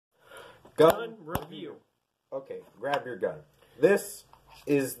Gun review. Okay, grab your gun. This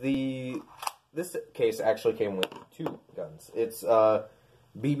case actually came with 2 guns. It's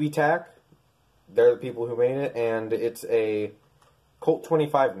BB Tac. They're the people who made it, and it's a Colt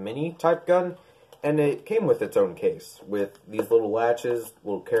 25 Mini type gun, and it came with its own case with these little latches,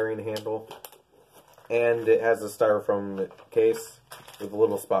 little carrying handle, and it has a styrofoam case with a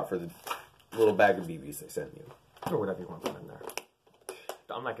little spot for the little bag of BBs they sent you. Or whatever you want to put in there.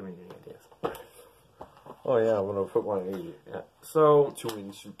 I'm not giving you any ideas. Oh yeah, I'm gonna put one of these. Yeah. So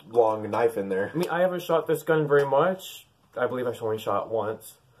 2-inch long knife in there. I mean, I haven't shot this gun very much. I believe I've only shot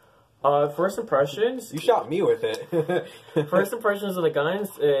once. First impressions. You shot me with it. First impressions of the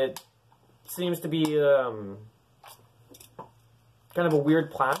guns. It seems to be kind of a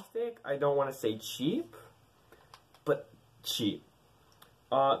weird plastic. I don't want to say cheap, but cheap.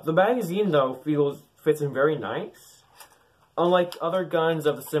 The magazine though fits in very nice. Unlike other guns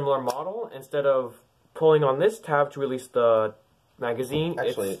of a similar model, instead of pulling on this tab to release the magazine,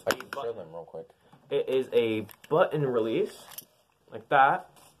 actually, I can show them real quick. It is a button release, like that.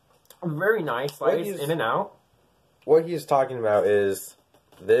 Very nice, slides in and out. What he's talking about is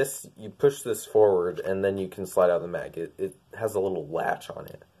this, you push this forward and then you can slide out the mag. It has a little latch on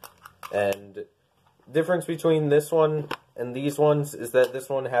it. And difference between this one and these ones is that this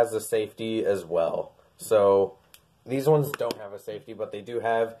one has a safety as well. So these ones don't have a safety, but they do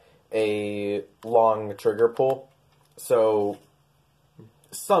have a long trigger pull. So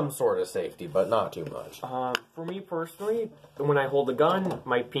some sort of safety, but not too much. For me personally, when I hold a gun,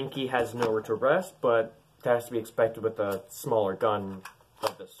 my pinky has nowhere to rest, but that has to be expected with a smaller gun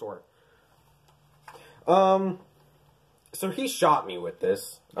of this sort. So he shot me with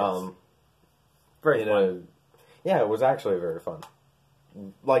this. Yes. Very fun. Yeah, it was actually very fun.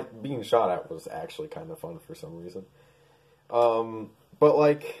 Like, being shot at was actually kind of fun for some reason. But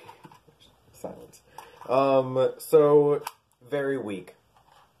like, silence. So, very weak.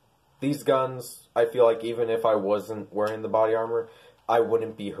 These guns, I feel like even if I wasn't wearing the body armor, I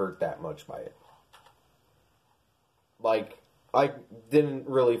wouldn't be hurt that much by it. Like, I didn't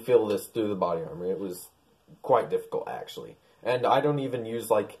really feel this through the body armor. It was quite difficult, actually. And I don't even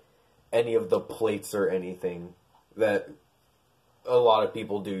use, like, any of the plates or anything that a lot of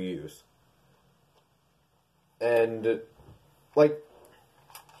people do use. And, like,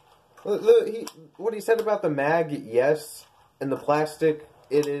 what he said about the mag, yes, and the plastic,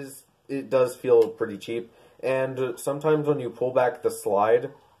 it does feel pretty cheap. And sometimes when you pull back the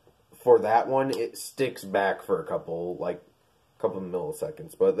slide for that one, it sticks back for a couple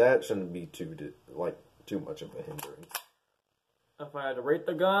milliseconds. But that shouldn't be too much of a hindrance. If I had to rate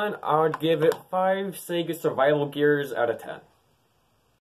the gun, I would give it 5 Sega Survival Gears out of 10.